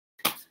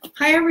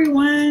Hi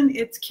everyone,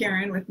 it's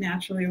Karen with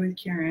Naturally with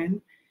Karen,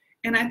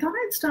 and I thought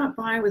I'd stop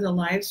by with a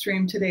live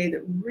stream today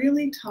that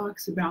really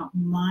talks about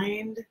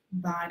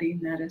mind-body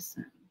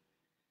medicine.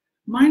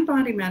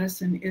 Mind-body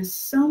medicine is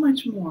so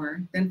much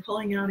more than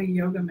pulling out a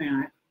yoga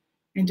mat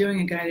and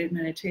doing a guided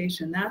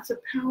meditation. That's a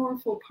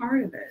powerful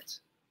part of it.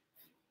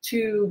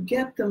 To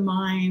get the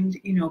mind,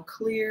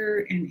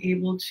 clear and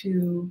able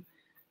to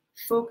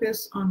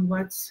focus on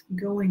what's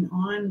going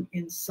on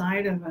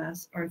inside of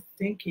us, our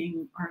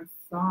thinking, our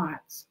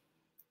thoughts.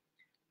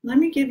 Let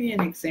me give you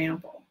an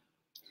example.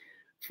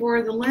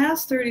 For the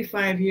last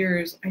 35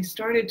 years, I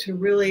started to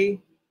really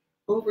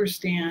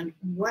understand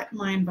what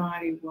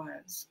mind-body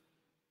was,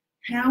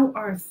 how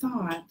our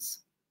thoughts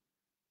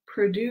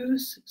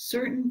produce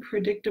certain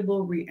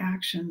predictable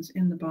reactions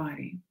in the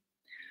body.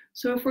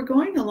 So if we're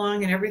going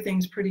along and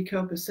everything's pretty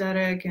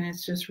copacetic and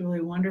it's just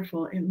really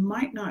wonderful, it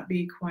might not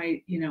be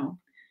quite,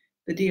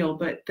 the deal,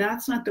 but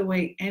that's not the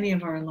way any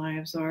of our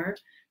lives are.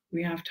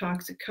 We have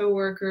toxic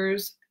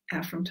coworkers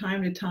from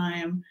time to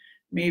time,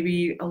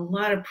 maybe a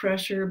lot of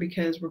pressure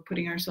because we're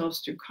putting ourselves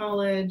through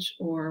college,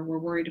 or we're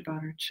worried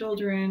about our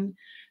children.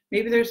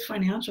 Maybe there's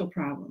financial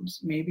problems.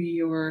 Maybe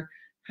your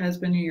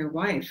husband or your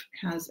wife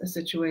has a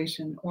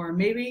situation, or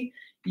maybe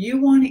you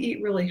want to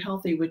eat really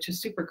healthy, which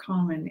is super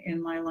common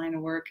in my line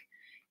of work.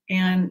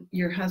 And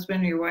your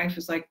husband or your wife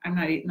is like, I'm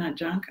not eating that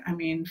junk. I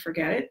mean,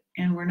 forget it.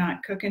 And we're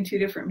not cooking 2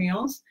 different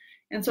meals.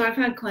 And so I've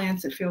had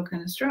clients that feel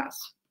kind of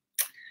stressed.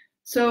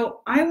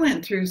 So I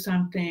went through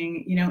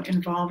something,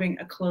 involving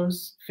a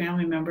close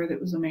family member that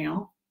was a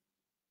male.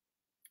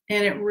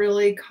 And it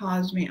really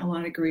caused me a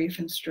lot of grief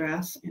and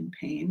stress and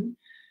pain,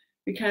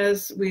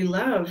 because we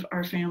love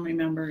our family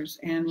members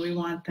and we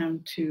want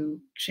them to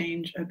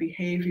change a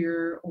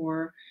behavior,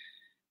 or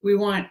we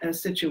want a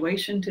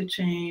situation to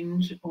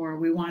change, or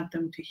we want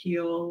them to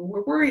heal.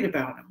 We're worried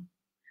about them.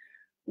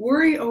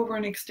 Worry over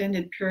an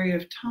extended period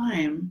of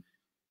time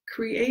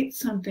creates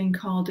something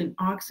called an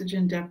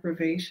oxygen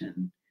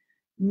deprivation,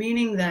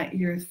 meaning that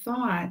your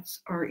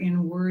thoughts are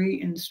in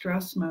worry and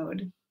stress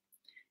mode.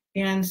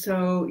 And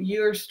so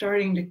you're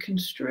starting to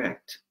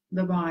constrict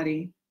the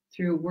body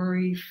through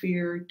worry,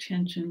 fear,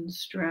 tension,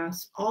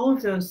 stress, all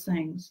of those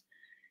things.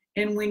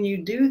 And when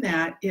you do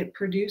that, it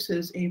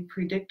produces a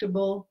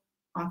predictable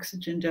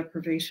oxygen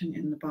deprivation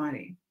in the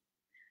body.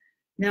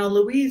 Now,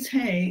 Louise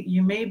Hay,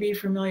 you may be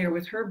familiar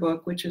with her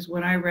book, which is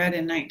what I read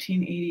in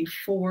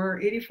 1984 or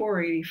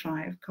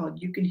 85,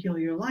 called You Can Heal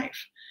Your Life.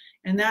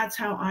 And that's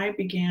how I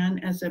began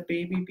as a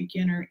baby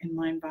beginner in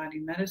mind-body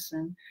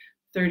medicine.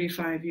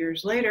 35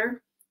 years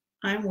later,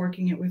 I'm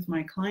working it with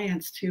my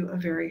clients to a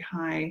very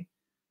high,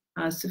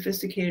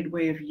 sophisticated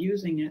way of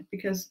using it,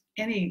 because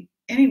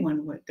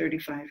anyone would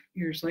 35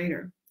 years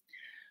later.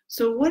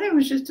 So what I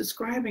was just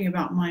describing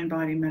about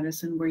mind-body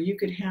medicine, where you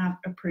could have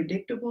a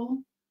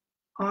predictable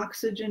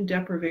oxygen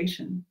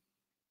deprivation,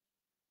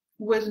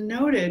 was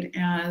noted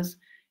as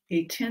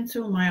a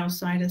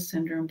tensomyositis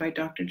syndrome by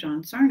Dr.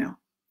 John Sarno.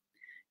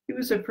 He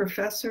was a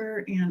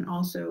professor and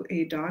also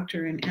a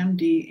doctor, an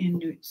MD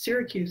in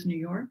Syracuse, New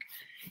York.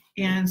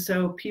 And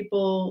so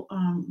people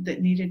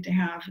that needed to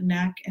have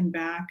neck and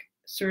back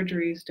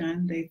surgeries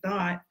done, they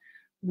thought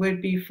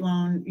would be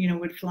flown,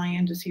 would fly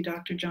in to see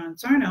Dr. John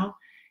Sarno,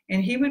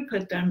 and he would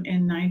put them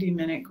in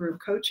 90-minute group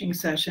coaching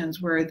sessions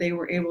where they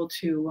were able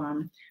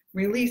to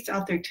release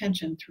out their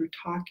tension through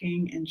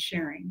talking and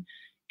sharing.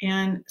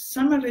 And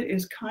some of it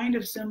is kind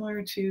of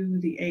similar to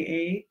the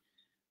AA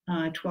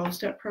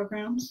 12-step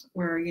programs,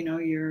 where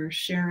you're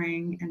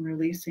sharing and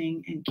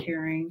releasing and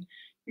caring.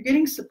 You're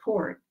getting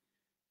support.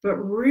 But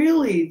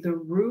really, the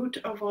root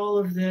of all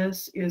of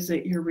this is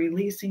that you're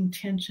releasing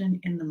tension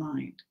in the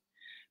mind.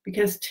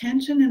 Because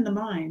tension in the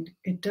mind,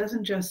 it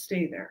doesn't just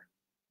stay there,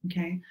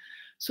 okay?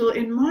 So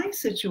in my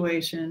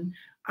situation,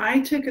 I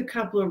took a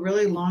couple of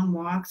really long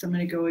walks. I'm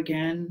going to go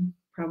again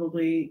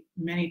probably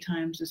many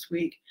times this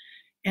week.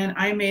 And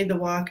I made the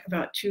walk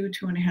about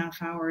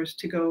 2.5 hours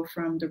to go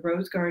from the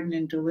Rose Garden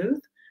in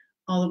Duluth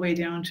all the way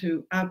down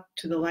to up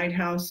to the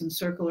lighthouse and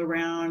circle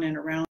around and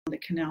around the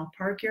Canal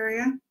Park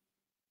area.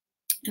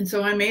 And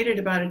so I made it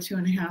about a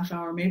 2.5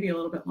 hour, maybe a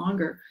little bit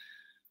longer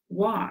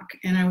walk.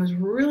 And I was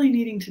really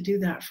needing to do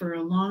that for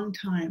a long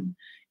time.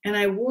 And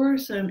I wore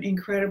some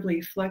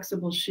incredibly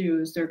flexible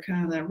shoes. They're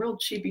kind of the real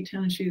cheapy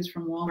tennis shoes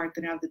from Walmart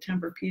that have the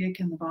Tempur-Pedic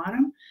in the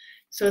bottom.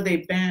 So they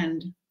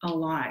bend a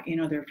lot.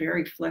 They're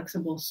very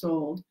flexible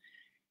soled.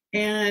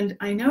 And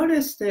I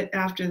noticed that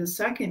after the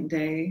second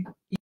day,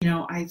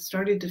 I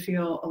started to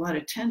feel a lot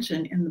of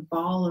tension in the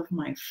ball of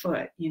my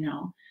foot.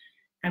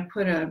 I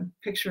put a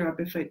picture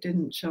up. If it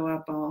didn't show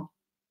up,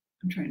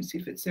 I'm trying to see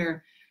if it's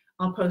there.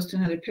 I'll post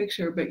another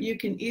picture, but you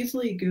can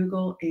easily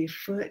Google a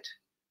foot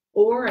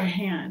or a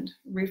hand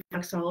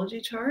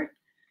reflexology chart.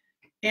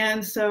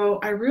 And so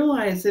I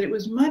realized that it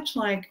was much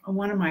like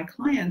one of my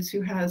clients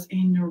who has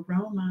a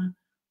neuroma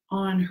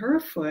on her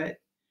foot.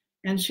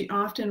 And she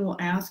often will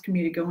ask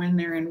me to go in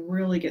there and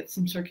really get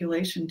some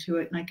circulation to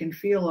it. And I can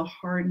feel a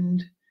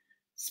hardened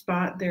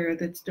spot there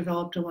that's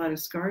developed a lot of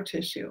scar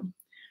tissue.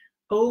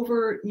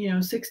 over,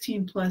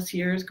 16 plus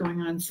years,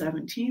 going on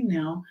 17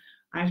 now,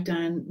 I've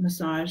done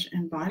massage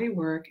and body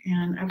work,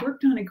 and I've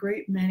worked on a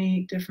great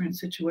many different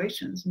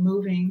situations,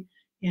 moving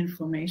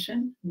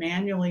inflammation,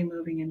 manually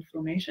moving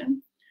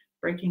inflammation,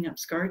 breaking up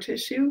scar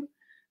tissue,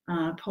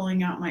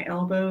 pulling out my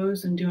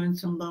elbows and doing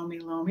some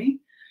lomi.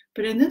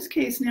 But in this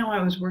case now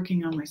I was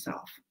working on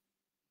myself.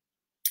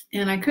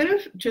 And I could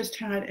have just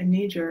had a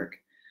knee jerk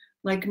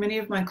like many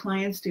of my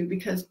clients do,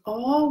 because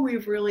all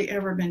we've really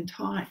ever been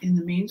taught in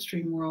the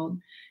mainstream world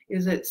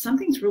is that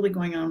something's really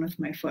going on with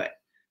my foot.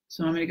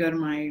 So I'm going to go to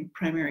my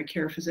primary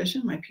care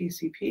physician, my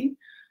PCP,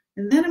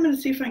 and then I'm going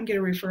to see if I can get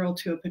a referral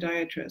to a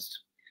podiatrist.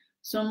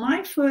 So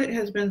my foot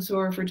has been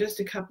sore for just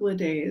a couple of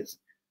days,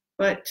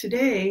 but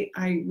today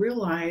I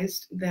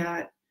realized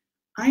that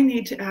I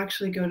need to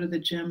actually go to the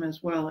gym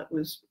as well. It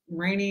was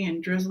rainy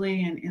and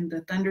drizzly, and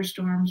the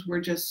thunderstorms were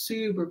just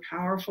super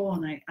powerful,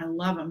 and I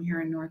love them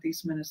here in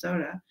Northeast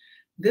Minnesota.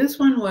 This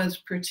one was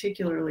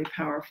particularly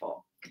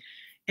powerful.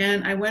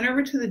 And I went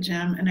over to the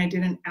gym and I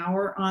did an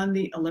hour on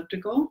the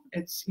elliptical.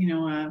 It's,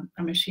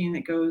 a machine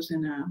that goes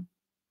in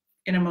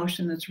a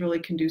motion that's really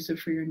conducive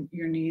for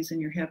your knees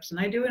and your hips. And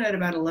I do it at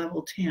about a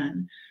level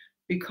 10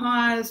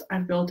 because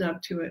I've built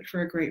up to it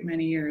for a great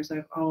many years.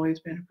 I've always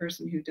been a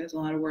person who does a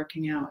lot of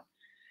working out.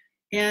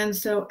 And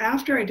so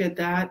after I did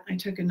that, I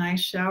took a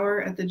nice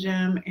shower at the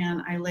gym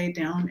and I laid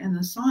down in the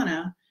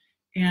sauna,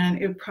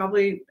 and it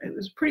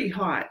was pretty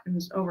hot. It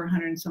was over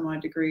 100 and some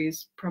odd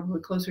degrees,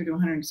 probably closer to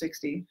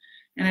 160.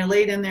 And I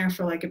laid in there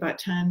for like about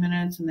 10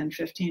 minutes and then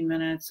 15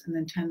 minutes and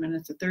then 10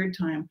 minutes a third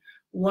time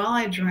while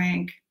I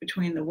drank,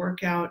 between the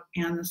workout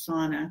and the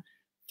sauna,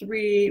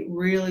 3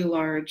 really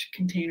large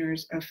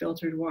containers of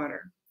filtered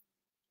water.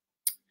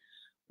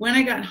 When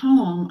I got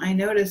home, I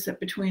noticed that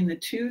between the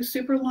 2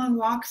 super long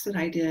walks that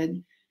I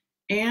did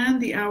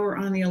and the hour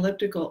on the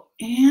elliptical,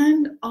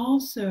 and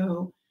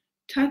also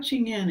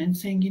touching in and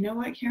saying, you know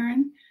what,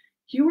 Karen,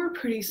 you were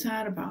pretty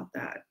sad about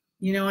that.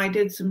 I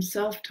did some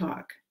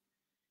self-talk.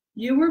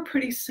 You were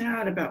pretty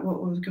sad about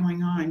what was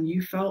going on.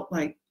 You felt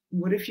like,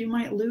 what if you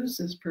might lose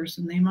this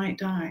person? They might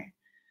die.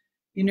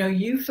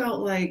 You felt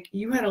like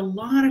you had a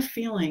lot of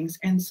feelings.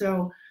 And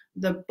so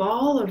the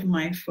ball of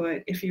my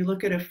foot, if you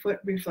look at a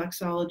foot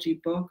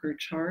reflexology book or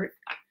chart,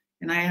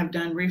 and I have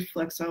done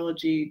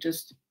reflexology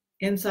just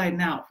inside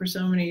and out for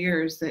so many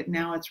years that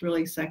now it's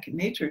really second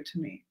nature to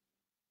me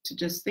to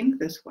just think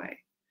this way,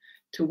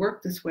 to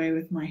work this way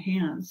with my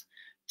hands,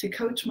 to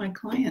coach my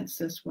clients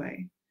this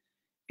way,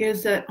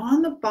 is that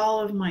on the ball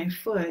of my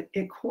foot,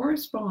 it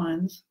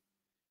corresponds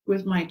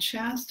with my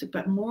chest,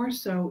 but more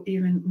so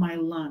even my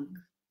lungs,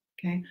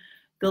 okay?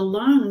 The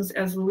lungs,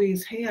 as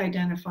Louise Hay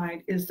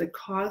identified, is the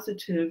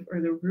causative or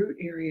the root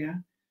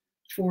area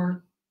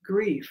for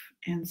grief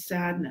and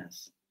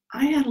sadness.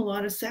 I had a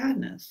lot of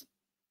sadness.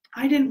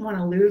 I didn't want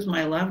to lose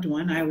my loved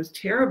one. I was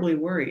terribly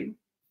worried.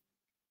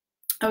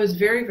 I was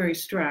very, very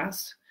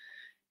stressed.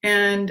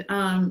 And,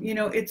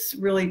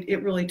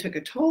 it really took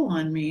a toll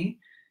on me.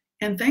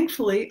 And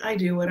thankfully, I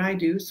do what I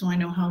do, so I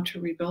know how to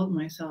rebuild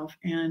myself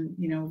and,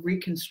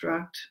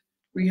 reconstruct,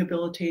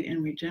 rehabilitate,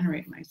 and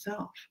regenerate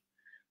myself.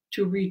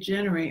 To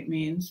regenerate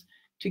means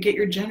to get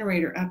your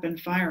generator up and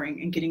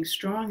firing and getting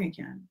strong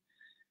again.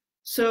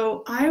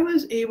 So I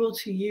was able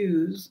to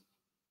use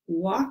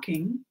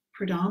walking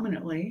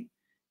predominantly.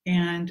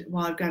 And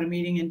while I've got a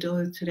meeting in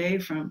Duluth today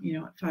from,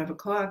 at 5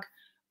 o'clock,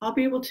 I'll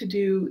be able to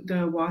do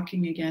the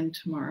walking again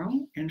tomorrow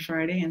and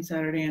Friday and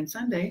Saturday and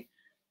Sunday,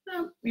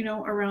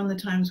 around the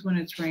times when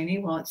it's rainy,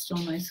 while it's still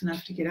nice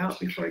enough to get out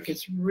before it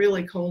gets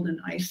really cold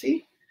and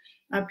icy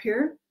up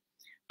here.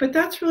 But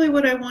that's really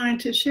what I wanted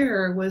to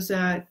share, was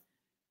that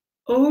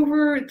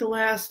over the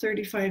last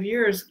 35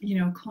 years,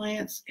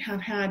 clients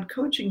have had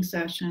coaching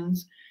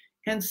sessions,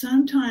 and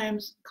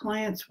sometimes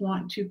clients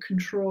want to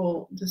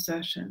control the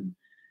session.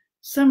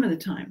 Some of the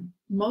time.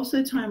 Most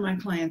of the time, my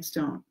clients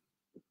don't.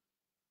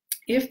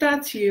 If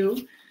that's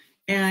you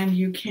and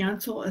you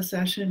cancel a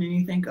session and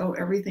you think, oh,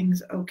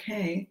 everything's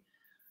okay,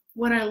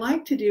 what I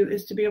like to do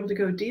is to be able to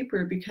go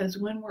deeper, because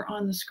when we're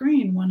on the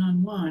screen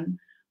one-on-one,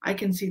 I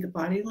can see the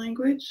body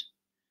language.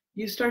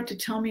 You start to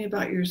tell me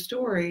about your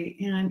story,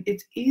 and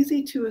it's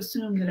easy to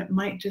assume that it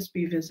might just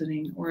be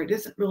visiting or it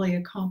isn't really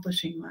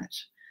accomplishing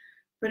much.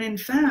 But in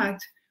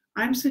fact,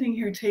 I'm sitting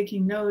here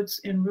taking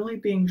notes and really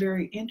being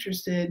very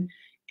interested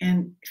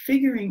and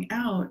figuring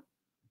out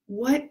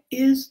what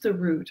is the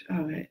root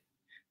of it.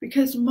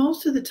 Because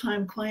most of the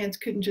time clients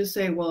couldn't just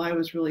say, well, I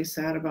was really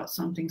sad about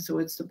something, so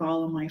it's the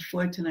ball of my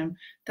foot, and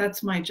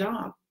that's my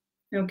job,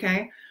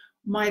 okay?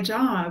 My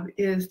job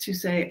is to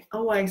say,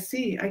 oh, I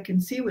see, I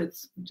can see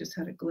just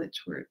had a glitch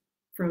where it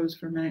froze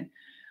for a minute.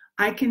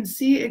 I can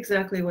see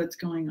exactly what's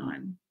going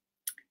on.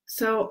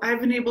 So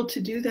I've been able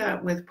to do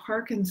that with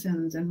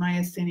Parkinson's and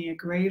myasthenia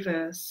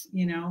gravis.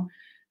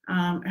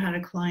 I had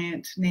a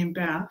client named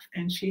Beth,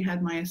 and she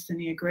had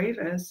myasthenia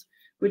gravis,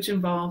 which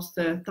involves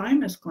the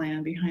thymus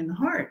gland behind the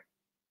heart.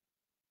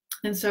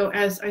 And so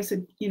as I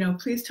said,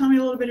 please tell me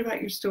a little bit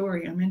about your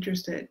story. I'm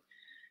interested.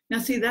 Now,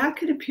 see, that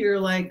could appear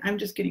like I'm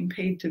just getting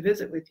paid to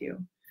visit with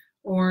you.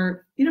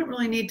 or you don't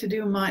really need to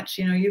do much,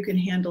 you can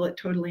handle it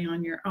totally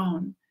on your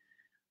own.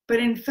 But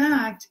in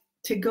fact,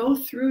 to go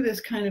through this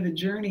kind of a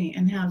journey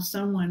and have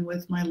someone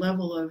with my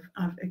level of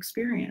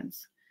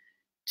experience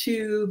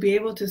to be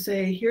able to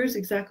say, here's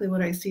exactly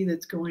what I see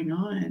that's going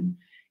on,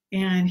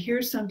 and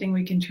here's something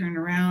we can turn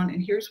around,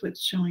 and here's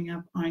what's showing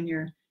up on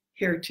your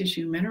hair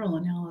tissue mineral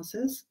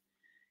analysis,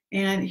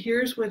 and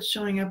here's what's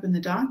showing up in the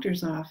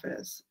doctor's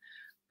office.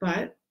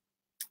 But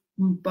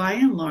by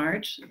and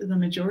large, the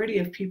majority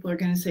of people are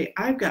going to say,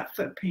 I've got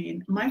foot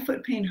pain. My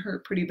foot pain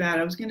hurt pretty bad.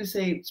 I was going to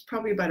say it's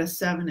probably about a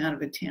 7 out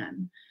of a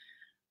 10.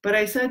 But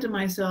I said to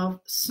myself,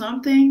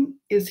 something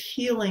is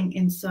healing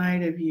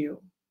inside of you,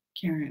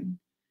 Karen.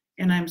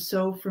 And I'm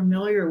so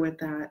familiar with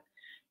that.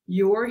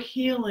 You're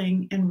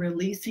healing and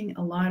releasing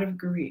a lot of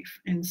grief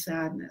and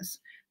sadness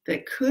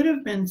that could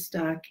have been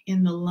stuck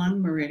in the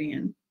lung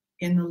meridian,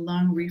 in the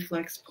lung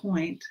reflex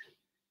point.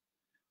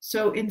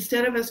 So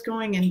instead of us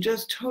going and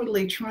just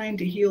totally trying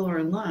to heal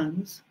our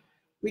lungs,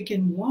 we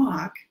can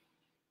walk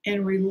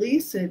and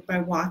release it by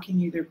walking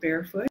either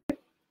barefoot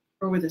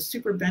or with a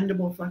super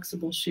bendable,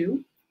 flexible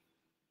shoe.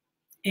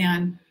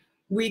 And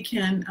we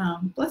can,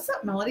 bless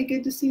up, Melody,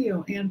 good to see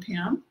you, and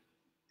Pam.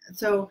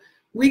 So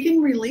we can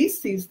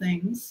release these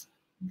things,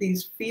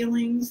 these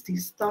feelings,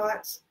 these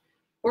thoughts,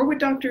 or what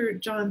Dr.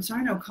 John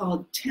Sarno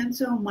called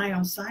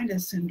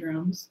tensomyositis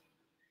syndromes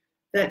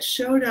that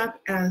showed up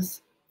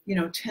as,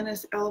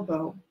 tennis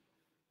elbow,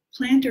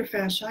 plantar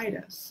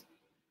fasciitis,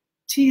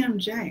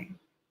 TMJ,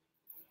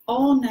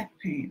 all neck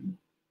pain,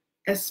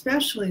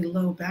 especially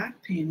low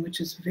back pain, which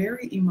is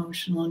very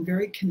emotional and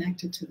very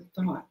connected to the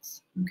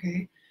thoughts,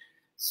 okay?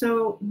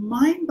 So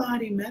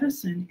mind-body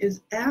medicine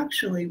is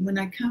actually, when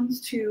it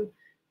comes to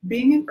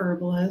being an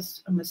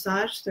herbalist, a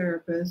massage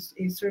therapist,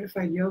 a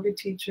certified yoga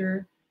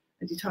teacher,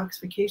 a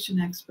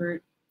detoxification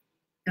expert,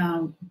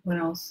 what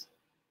else?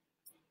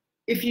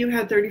 If you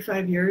had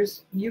 35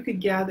 years, you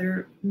could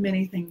gather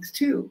many things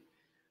too.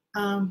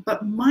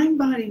 But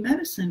mind-body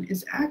medicine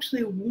is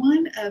actually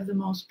one of the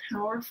most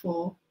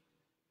powerful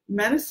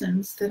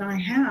medicines that I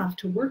have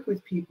to work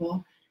with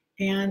people.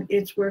 And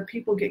it's where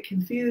people get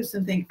confused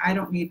and think, I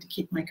don't need to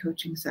keep my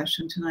coaching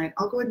session tonight.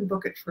 I'll go ahead and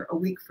book it for a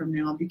week from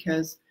now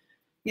because,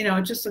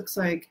 it just looks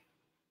like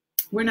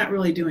we're not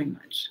really doing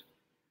much.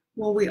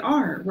 Well, we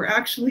are. We're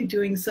actually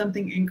doing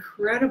something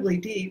incredibly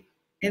deep.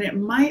 And it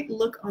might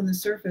look on the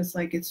surface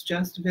like it's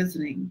just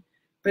visiting,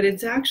 but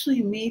it's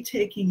actually me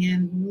taking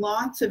in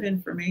lots of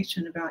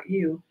information about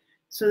you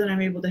so that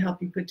I'm able to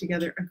help you put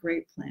together a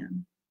great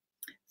plan.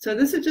 So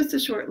this is just a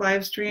short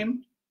live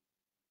stream.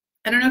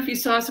 I don't know if you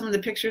saw some of the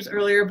pictures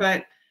earlier,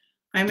 but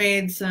I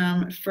made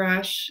some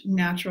fresh,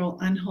 natural,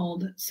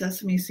 unhulled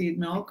sesame seed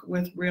milk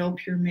with real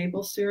pure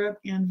maple syrup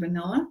and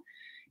vanilla.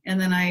 And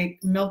then I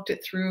milked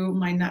it through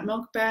my nut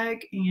milk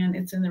bag, and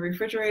it's in the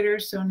refrigerator.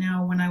 So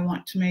now when I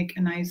want to make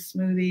a nice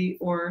smoothie,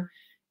 or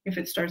if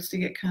it starts to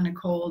get kind of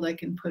cold, I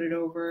can put it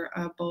over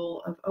a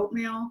bowl of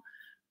oatmeal,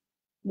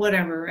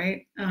 whatever,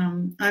 right?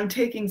 I'm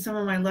taking some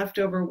of my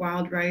leftover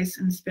wild rice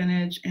and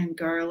spinach and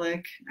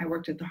garlic. I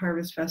worked at the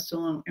Harvest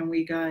Festival, and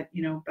we got,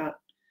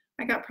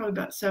 I got probably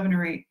about 7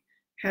 or 8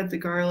 heads of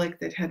garlic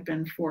that had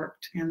been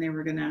forked, and they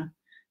were gonna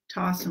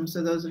toss them.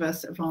 So those of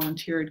us that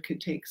volunteered could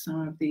take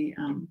some of the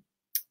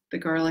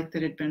garlic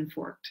that had been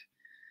forked.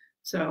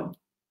 So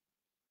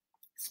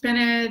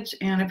spinach,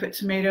 and I put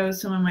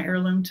tomatoes, some of my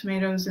heirloom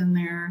tomatoes in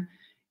there,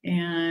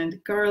 and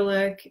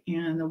garlic,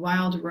 and the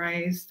wild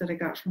rice that I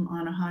got from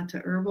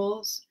Anahata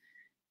Herbals.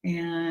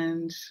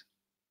 And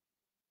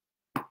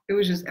it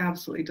was just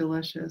absolutely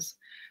delicious.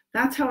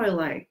 That's how I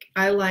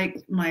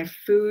like my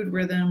food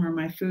rhythm or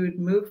my food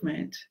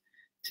movement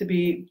to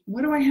be,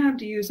 what do I have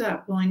to use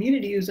up? Well, I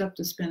needed to use up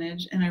the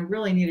spinach, and I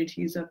really needed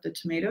to use up the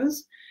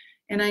tomatoes.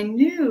 And I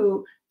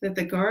knew that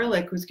the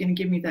garlic was going to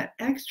give me that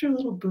extra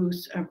little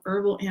boost of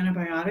herbal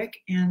antibiotic.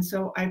 And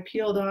so I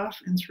peeled off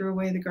and threw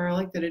away the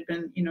garlic that had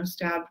been,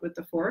 stabbed with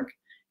the fork.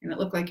 And it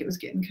looked like it was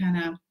getting kind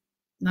of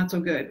not so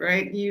good,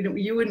 right?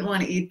 You wouldn't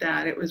want to eat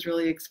that. It was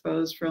really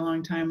exposed for a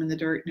long time in the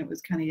dirt, and it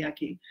was kind of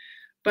yucky.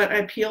 But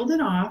I peeled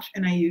it off,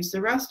 and I used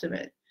the rest of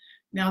it.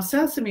 Now,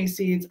 sesame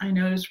seeds, I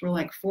noticed, were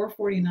like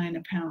 $4.49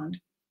 a pound.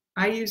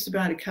 I used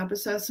about a cup of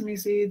sesame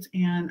seeds,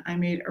 and I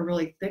made a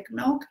really thick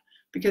milk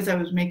because I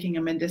was making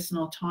a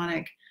medicinal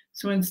tonic.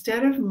 So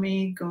instead of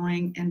me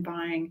going and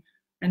buying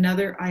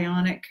another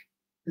ionic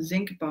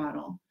zinc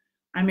bottle,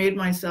 I made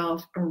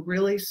myself a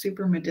really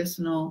super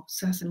medicinal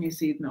sesame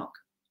seed milk.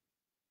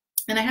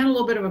 And I had a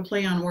little bit of a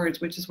play on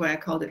words, which is why I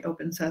called it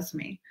Open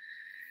Sesame.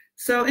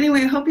 So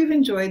anyway, I hope you've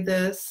enjoyed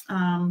this.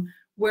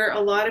 Where a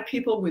lot of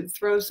people would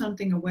throw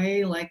something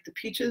away, like the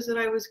peaches that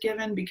I was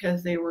given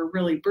because they were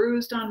really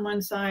bruised on one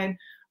side,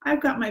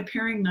 I've got my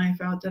paring knife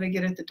out that I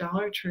get at the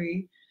Dollar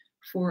Tree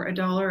for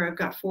 $1. I've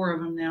got 4 of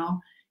them now.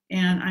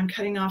 And I'm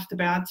cutting off the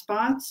bad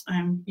spots.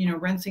 I'm,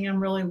 rinsing them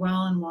really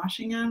well and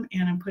washing them,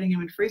 and I'm putting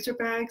them in freezer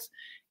bags.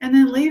 And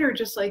then later,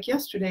 just like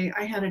yesterday,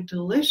 I had a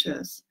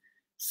delicious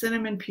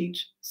cinnamon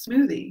peach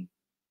smoothie.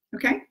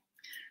 Okay.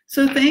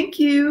 So thank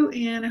you,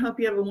 and I hope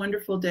you have a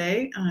wonderful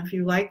day. If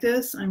you like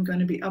this, I'm going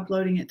to be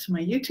uploading it to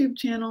my YouTube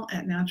channel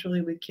at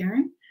Naturally with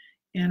Karen.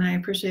 And I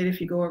appreciate if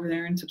you go over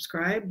there and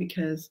subscribe,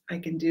 because I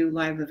can do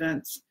live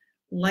events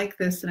like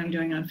this that I'm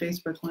doing on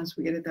Facebook once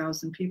we get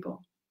 1,000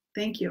 people.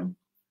 Thank you.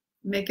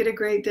 Make it a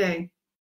great day.